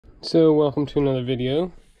So welcome to another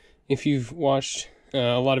video. If you've watched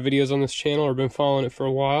a lot of videos on this channel or been following it for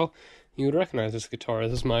a while, you would recognize this guitar.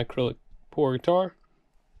 This is my acrylic pour guitar.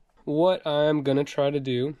 What I'm gonna try to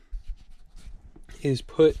do is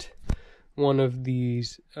put one of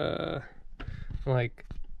these like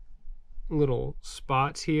little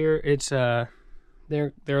spots here. It's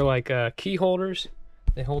they're like key holders.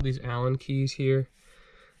 They hold these Allen keys here,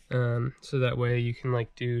 so that way you can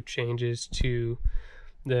like do changes to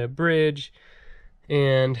the bridge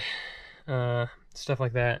and stuff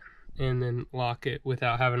like that, and then lock it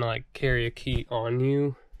without having to like carry a key on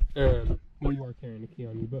you. Well, you are carrying a key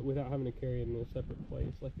on you, but without having to carry it in a separate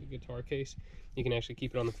place like a guitar case. You can actually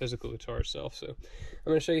keep it on the physical guitar itself. So I'm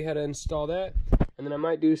going to show you how to install that, and then I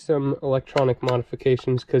might do some electronic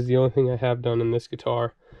modifications, because the only thing I have done in this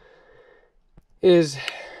guitar is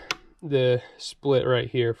the split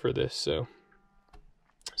right here for this. So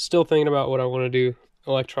still thinking about what I want to do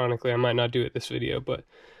electronically. I might not do it this video, but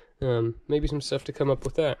maybe some stuff to come up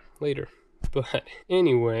with that later. But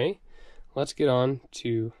anyway, let's get on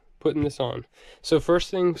to putting this on. So first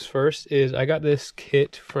things first is I got this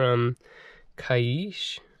kit from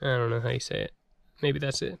Kaish. I don't know how you say it. Maybe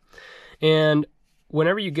that's it. And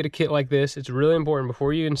whenever you get a kit like this, it's really important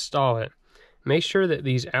before you install it, make sure that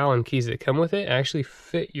these Allen keys that come with it actually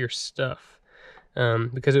fit your stuff,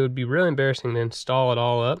 because it would be really embarrassing to install it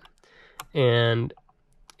all up and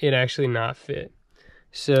it actually not fit.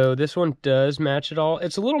 So this one does match it all.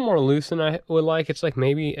 It's a little more loose than I would like. It's like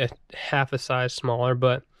maybe a half a size smaller,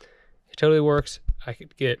 but it totally works. I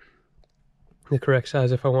could get the correct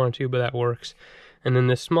size if I wanted to, but that works. And then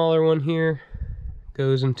this smaller one here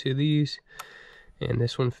goes into these, and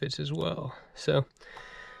this one fits as well. So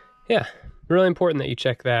yeah, really important that you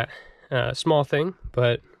check that. Small thing,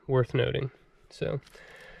 but worth noting. So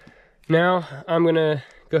now I'm gonna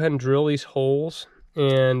go ahead and drill these holes,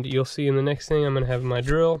 and you'll see in the next thing I'm gonna have my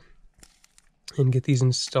drill and get these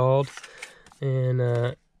installed.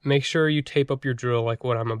 And make sure you tape up your drill like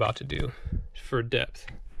what I'm about to do for depth.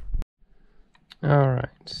 Alright,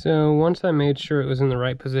 so once I made sure it was in the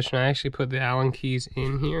right position, I actually put the Allen keys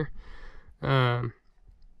in here. Then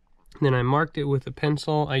I marked it with a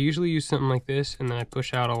pencil. I usually use something like this, and then I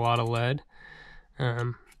push out a lot of lead.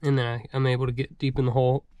 And then I'm able to get deep in the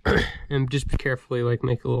hole and just be carefully like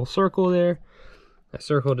make a little circle there. I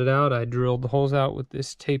circled it out. I drilled the holes out with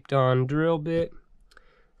this taped on drill bit.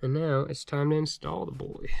 And now it's time to install the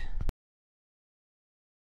boy.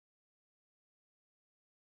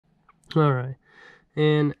 Alright,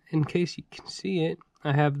 and in case you can see it,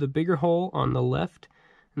 I have the bigger hole on the left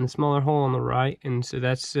and the smaller hole on the right, and so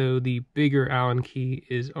that's so the bigger Allen key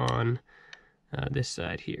is on this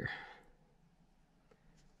side here.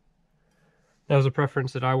 That was a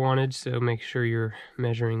preference that I wanted, so make sure you're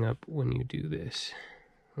measuring up when you do this.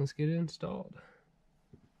 Let's get it installed.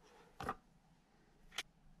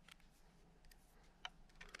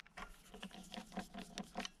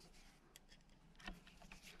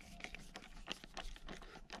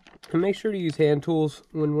 And make sure to use hand tools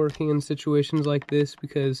when working in situations like this,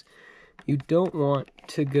 because you don't want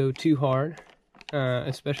to go too hard,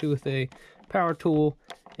 especially with a power tool,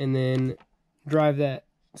 and then drive that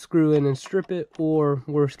screw in and strip it, or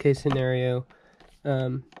worst case scenario,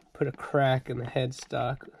 put a crack in the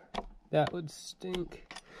headstock. That would stink.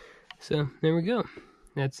 So there we go.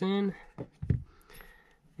 That's in,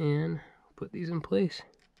 and put these in place.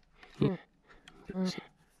 Here.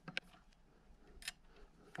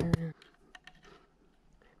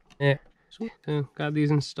 There. So got these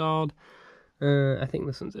installed. I think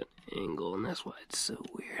this one's an angle, and that's why it's so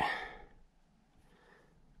weird.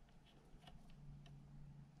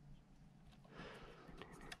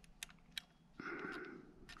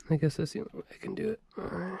 I guess that's the only way I can do it.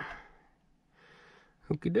 Alright.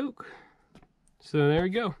 Okie doke. So there we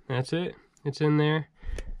go. That's it. It's in there.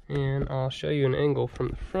 And I'll show you an angle from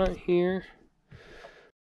the front here.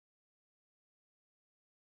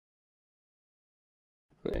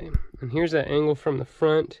 Okay. And here's that angle from the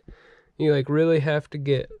front. You like really have to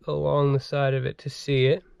get along the side of it to see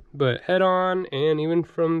it. But head on, and even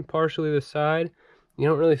from partially the side, you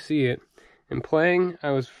don't really see it. And playing,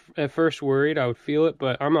 I was at first worried I would feel it,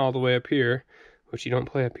 but I'm all the way up here, which you don't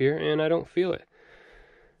play up here, and I don't feel it.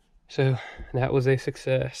 So that was a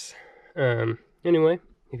success. Anyway,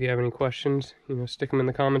 if you have any questions, stick them in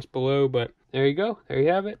the comments below. But there you go. There you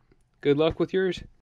have it. Good luck with yours.